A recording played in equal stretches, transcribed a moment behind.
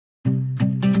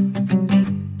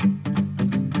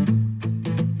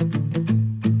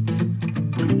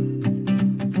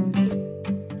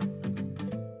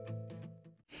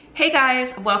Hey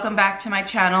guys, welcome back to my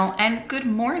channel and good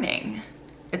morning.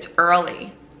 It's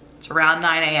early. It's around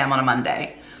 9 a.m. on a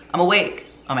Monday. I'm awake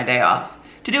on my day off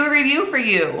to do a review for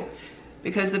you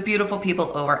because the beautiful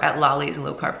people over at Lolli's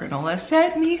Low Carb Granola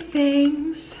sent me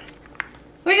things.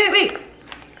 Wait.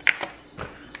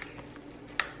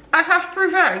 I have to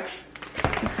present.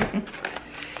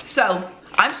 So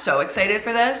I'm so excited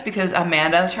for this because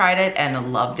Amanda tried it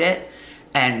and loved it,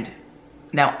 and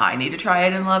now I need to try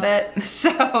it and love it.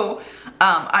 So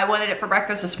I wanted it for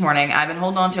breakfast this morning. I've been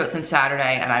holding on to it since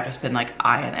Saturday and I've just been like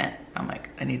eyeing it. I'm like,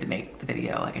 I need to make the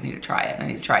video, like I need to try it. I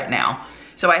need to try it now.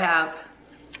 So I have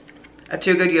a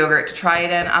Too Good yogurt to try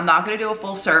it in. I'm not gonna do a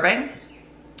full serving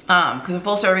because a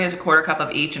full serving is a quarter cup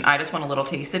of each and I just want a little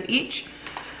taste of each.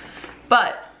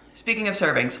 But speaking of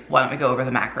servings, why don't we go over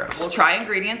the macros? We'll try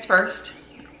ingredients first.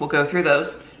 We'll go through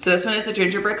those. So this one is a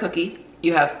gingerbread cookie.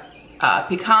 You have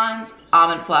pecans,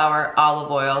 almond flour,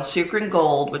 olive oil, sucre and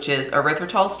gold, which is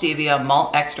erythritol, stevia,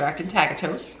 malt extract, and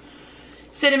tagatose,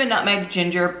 cinnamon, nutmeg,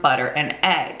 ginger, butter, and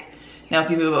egg. Now,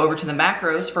 if you move over to the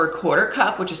macros, for a quarter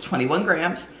cup, which is 21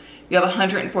 grams, you have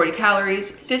 140 calories,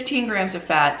 15 grams of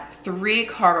fat, 3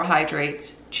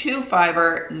 carbohydrates, 2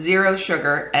 fiber, 0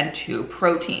 sugar, and 2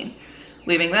 protein,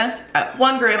 leaving this at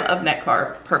 1 gram of net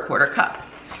carb per quarter cup.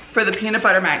 For the peanut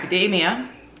butter macadamia,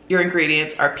 your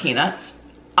ingredients are peanuts,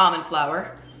 almond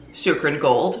flour, sucre and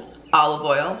gold, olive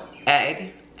oil,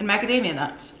 egg, and macadamia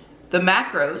nuts. The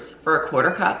macros for a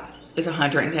quarter cup is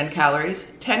 110 calories,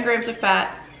 10 grams of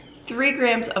fat, 3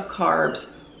 grams of carbs,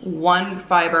 1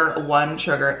 fiber, 1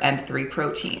 sugar, and 3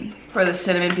 protein. For the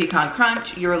cinnamon pecan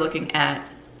crunch, you're looking at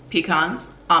pecans,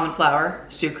 almond flour,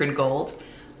 sucre and gold,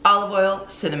 olive oil,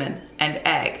 cinnamon, and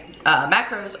egg.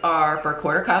 Macros are for a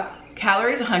quarter cup,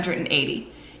 calories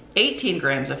 180, 18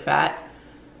 grams of fat,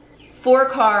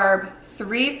 4 carb,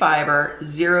 3 fiber,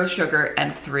 0 sugar,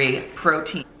 and 3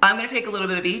 protein. I'm gonna take a little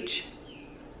bit of each,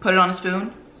 put it on a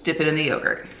spoon, dip it in the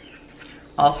yogurt.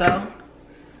 Also,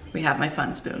 we have my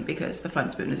fun spoon because the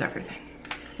fun spoon is everything.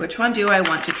 Which one do I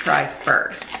want to try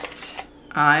first?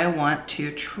 I want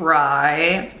to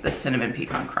try the cinnamon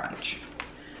pecan crunch.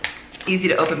 Easy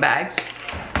to open bags.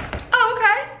 Oh,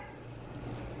 okay.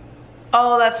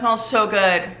 Oh, that smells so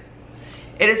good.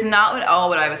 It is not at all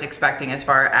what I was expecting as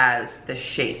far as the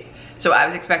shape. So I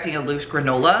was expecting a loose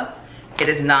granola. It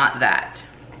is not that.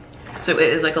 So it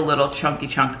is like a little chunky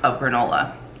chunk of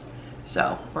granola.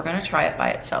 So we're gonna try it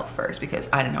by itself first because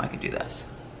I didn't know I could do this.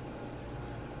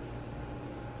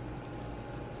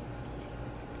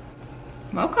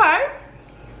 Okay.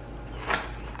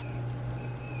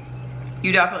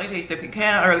 You definitely taste the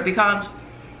pecan or the pecans.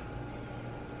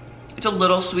 It's a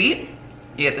little sweet.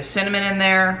 You get the cinnamon in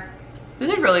there.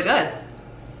 This is really good.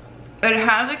 It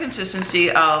has a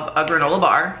consistency of a granola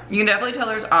bar. You can definitely tell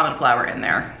there's almond flour in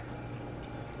there.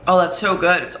 Oh, that's so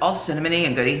good. It's all cinnamony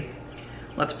and goody.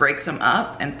 Let's break some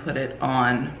up and put it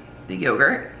on the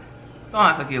yogurt. Oh,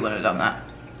 I think you would have done that.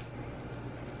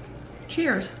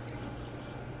 Cheers.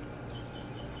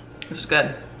 This is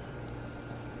good.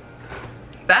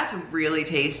 That's really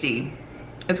tasty.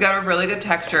 It's got a really good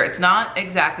texture. It's not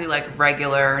exactly like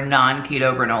regular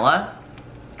non-keto granola.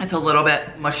 It's a little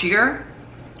bit mushier,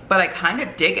 but I kind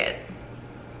of dig it.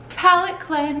 Palate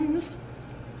cleanse.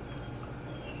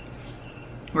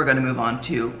 We're gonna move on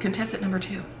to contestant number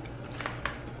 2.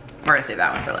 We're gonna save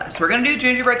that one for last. We're gonna do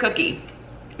gingerbread cookie.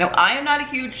 Now, I am not a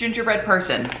huge gingerbread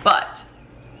person, but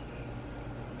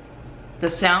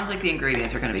this sounds like the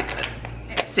ingredients are gonna be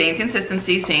good. Same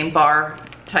consistency, same bar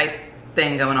type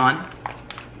thing going on.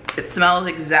 It smells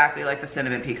exactly like the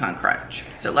cinnamon pecan crunch.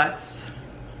 So let's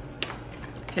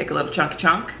take a little chunky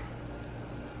chunk.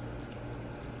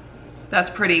 That's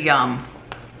pretty yum.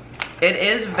 It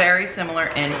is very similar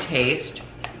in taste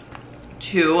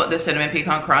to the cinnamon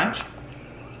pecan crunch.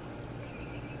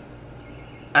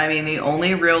 I mean, the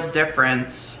only real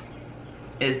difference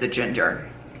is the ginger,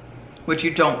 which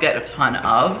you don't get a ton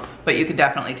of, but you can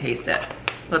definitely taste it.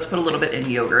 Let's put a little bit in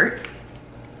yogurt.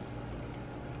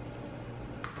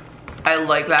 I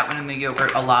like that one in the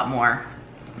yogurt a lot more.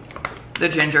 The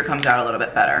ginger comes out a little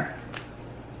bit better.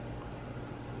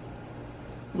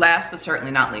 Last but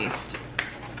certainly not least,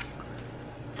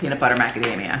 peanut butter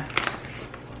macadamia.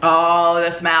 Oh, the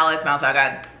smell, it smells so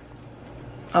good.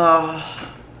 Oh.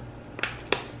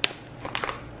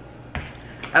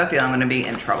 I have a feeling I'm gonna be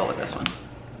in trouble with this one.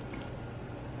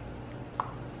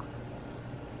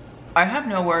 I have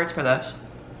no words for this.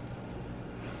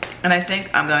 And I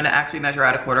think I'm going to actually measure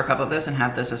out a quarter cup of this and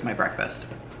have this as my breakfast.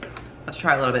 Let's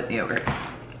try a little bit in the yogurt,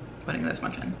 putting this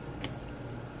much in.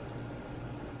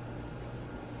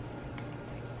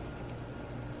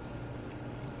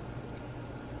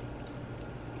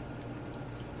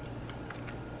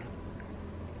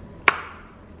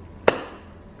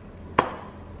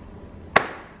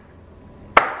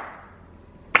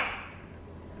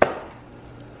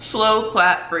 Slow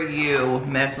clap for you,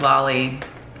 Miss Lolli.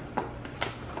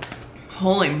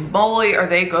 Holy moly, are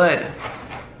they good.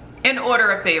 In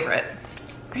order of favorite,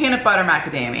 peanut butter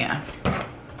macadamia.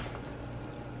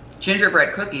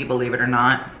 Gingerbread cookie, believe it or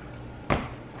not.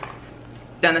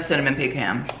 Then the cinnamon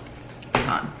pecan.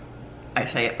 I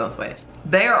say it both ways.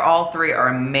 They are all three are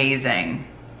amazing.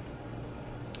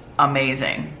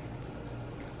 Amazing.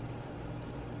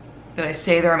 Did I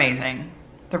say they're amazing?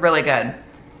 They're really good.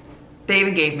 They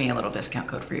even gave me a little discount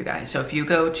code for you guys. So if you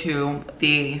go to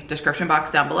the description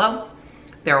box down below,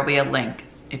 there will be a link.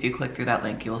 If you click through that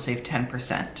link, you will save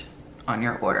 10% on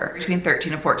your order. Between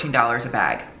 $13 and $14 a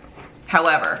bag.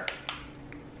 However,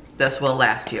 this will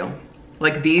last you.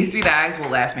 Like these 3 bags will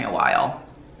last me a while.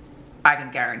 I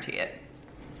can guarantee it.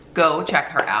 Go check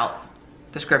her out.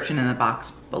 Description in the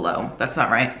box below. That's not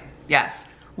right. Yes.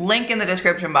 Link in the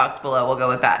description box below. We'll go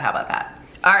with that. How about that?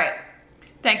 All right.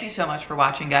 Thank you so much for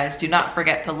watching, guys. Do not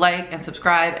forget to like and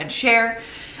subscribe and share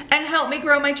and help me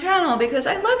grow my channel because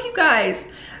I love you guys.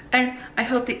 And I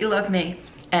hope that you love me.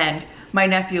 And my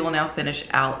nephew will now finish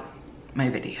out my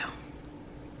video.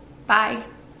 Bye.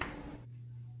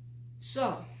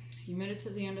 So, you made it to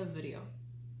the end of the video.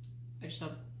 I just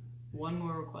have one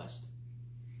more request.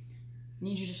 I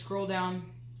need you to scroll down,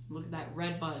 look at that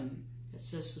red button that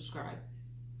says subscribe.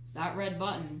 If that red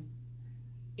button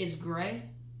is gray,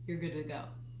 you're good to go.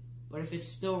 But if it's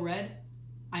still red,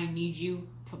 I need you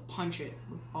to punch it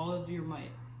with all of your might.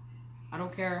 I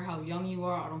don't care how young you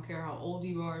are, I don't care how old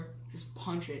you are, just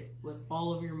punch it with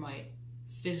all of your might.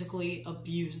 Physically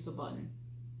abuse the button.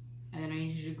 And then I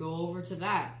need you to go over to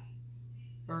that,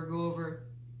 or go over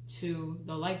to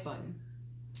the like button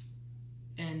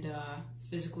and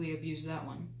physically abuse that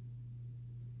one.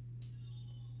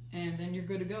 And then you're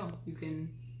good to go. You can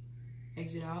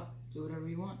exit out, do whatever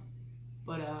you want.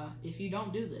 But if you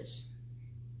don't do this,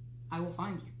 I will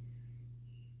find you.